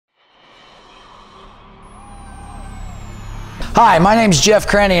Hi, my name's Jeff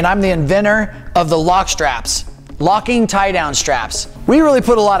Cranny and I'm the inventor of the Lockstraps, locking tie-down straps. We really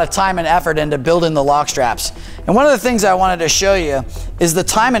put a lot of time and effort into building the Lockstraps. And one of the things I wanted to show you is the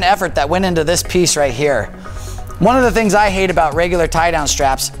time and effort that went into this piece right here. One of the things I hate about regular tie-down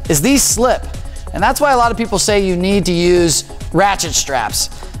straps is these slip. And that's why a lot of people say you need to use ratchet straps.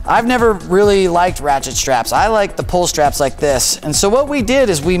 I've never really liked ratchet straps. I like the pull straps like this. And so what we did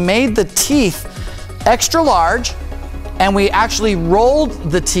is we made the teeth extra large, and we actually rolled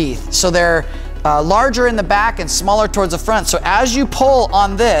the teeth so they're larger in the back and smaller towards the front. So as you pull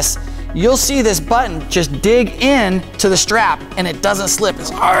on this, you'll see this button just dig in to the strap and it doesn't slip.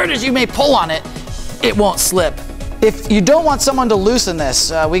 As hard as you may pull on it, it won't slip. If you don't want someone to loosen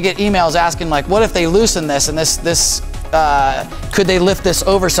this, we get emails asking like, what if they loosen this and could they lift this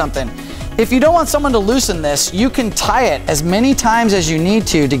over something? If you don't want someone to loosen this, you can tie it as many times as you need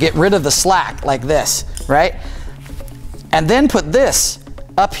to get rid of the slack like this, right? And then put this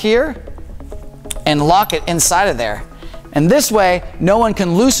up here and lock it inside of there. And this way, no one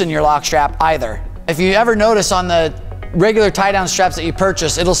can loosen your lock strap either. If you ever notice on the regular tie-down straps that you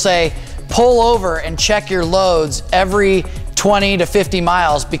purchase, it'll say, pull over and check your loads every 20 to 50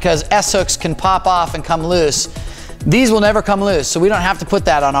 miles because S-hooks can pop off and come loose. These will never come loose, so we don't have to put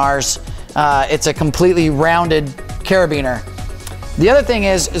that on ours. It's a completely rounded carabiner. The other thing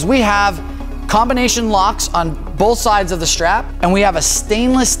is we have combination locks on both sides of the strap, and we have a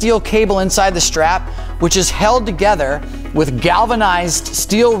stainless steel cable inside the strap, which is held together with galvanized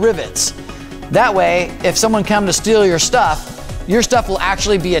steel rivets. That way, if someone comes to steal your stuff will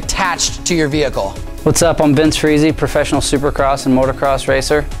actually be attached to your vehicle. What's up? I'm Vince Freezy, professional supercross and motocross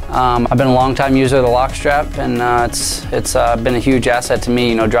racer. I've been a long-time user of the lock strap, and it's been a huge asset to me,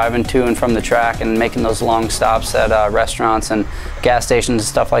 you know, driving to and from the track and making those long stops at restaurants and gas stations and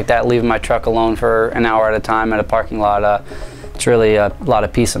stuff like that, leaving my truck alone for an hour at a time at a parking lot. It's really a lot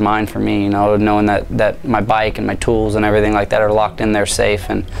of peace of mind for me, you know, knowing that my bike and my tools and everything like that are locked in there safe.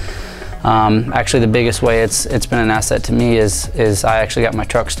 And actually the biggest way it's been an asset to me is I actually got my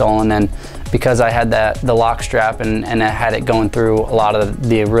truck stolen, and because I had the lock strap and I had it going through a lot of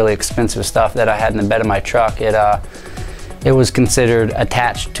the really expensive stuff that I had in the bed of my truck, it was considered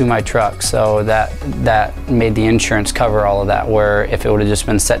attached to my truck, so that made the insurance cover all of that, where if it would have just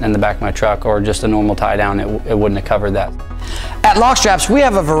been sitting in the back of my truck or just a normal tie down, it wouldn't have covered that. At Lockstraps, we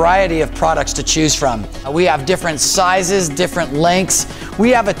have a variety of products to choose from. We have different sizes, different lengths.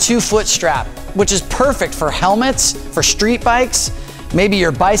 We have a 2-foot strap, which is perfect for helmets, for street bikes, maybe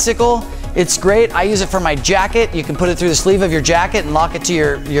your bicycle. It's great. I use it for my jacket. You can put it through the sleeve of your jacket and lock it to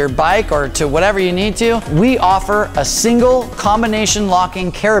your bike or to whatever you need to. We offer a single combination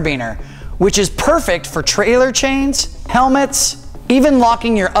locking carabiner, which is perfect for trailer chains, helmets, even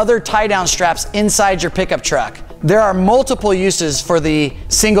locking your other tie-down straps inside your pickup truck. There are multiple uses for the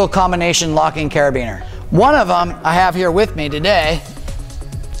single combination locking carabiner. One of them I have here with me today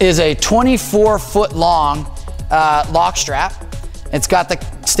is a 24-foot long lock strap. It's got the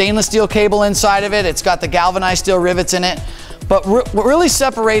stainless steel cable inside of it. It's got the galvanized steel rivets in it. But what really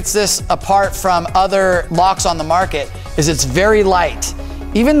separates this apart from other locks on the market is it's very light.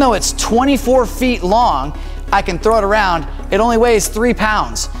 Even though it's 24 feet long, I can throw it around. It only weighs 3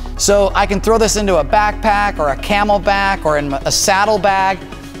 pounds. So I can throw this into a backpack or a camelback or in a saddle bag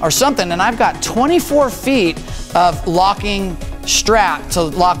or something, and I've got 24 feet of locking strap to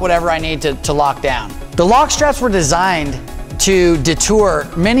lock whatever I need to lock down. The lock straps were designed to deter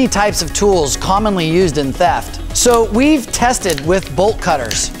many types of tools commonly used in theft. So we've tested with bolt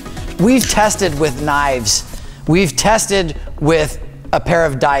cutters, we've tested with knives, we've tested with a pair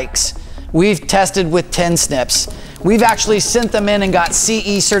of dikes, we've tested with tin snips. We've actually sent them in and got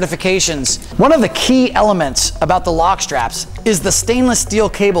CE certifications. One of the key elements about the lock straps is the stainless steel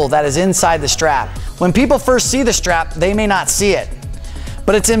cable that is inside the strap. When people first see the strap, they may not see it,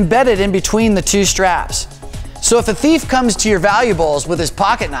 but it's embedded in between the two straps. So if a thief comes to your valuables with his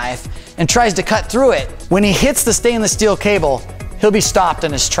pocket knife and tries to cut through it, when he hits the stainless steel cable, he'll be stopped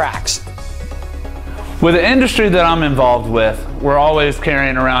in his tracks. With the industry that I'm involved with, we're always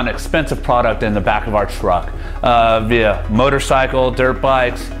carrying around expensive product in the back of our truck via motorcycle, dirt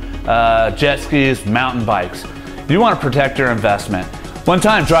bikes, jet skis, mountain bikes. You want to protect your investment. One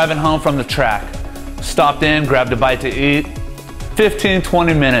time driving home from the track, stopped in, grabbed a bite to eat,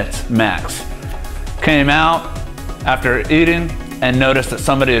 15-20 minutes max. Came out after eating and noticed that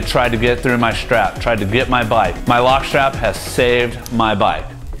somebody had tried to get through my strap, tried to get my bike. My lock strap has saved my bike.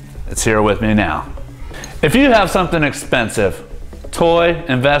 It's here with me now. If you have something expensive, toy,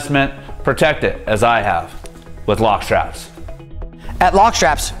 investment, protect it as I have with Lockstraps. At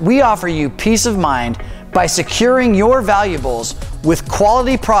Lockstraps, we offer you peace of mind by securing your valuables with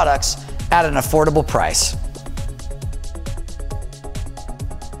quality products at an affordable price.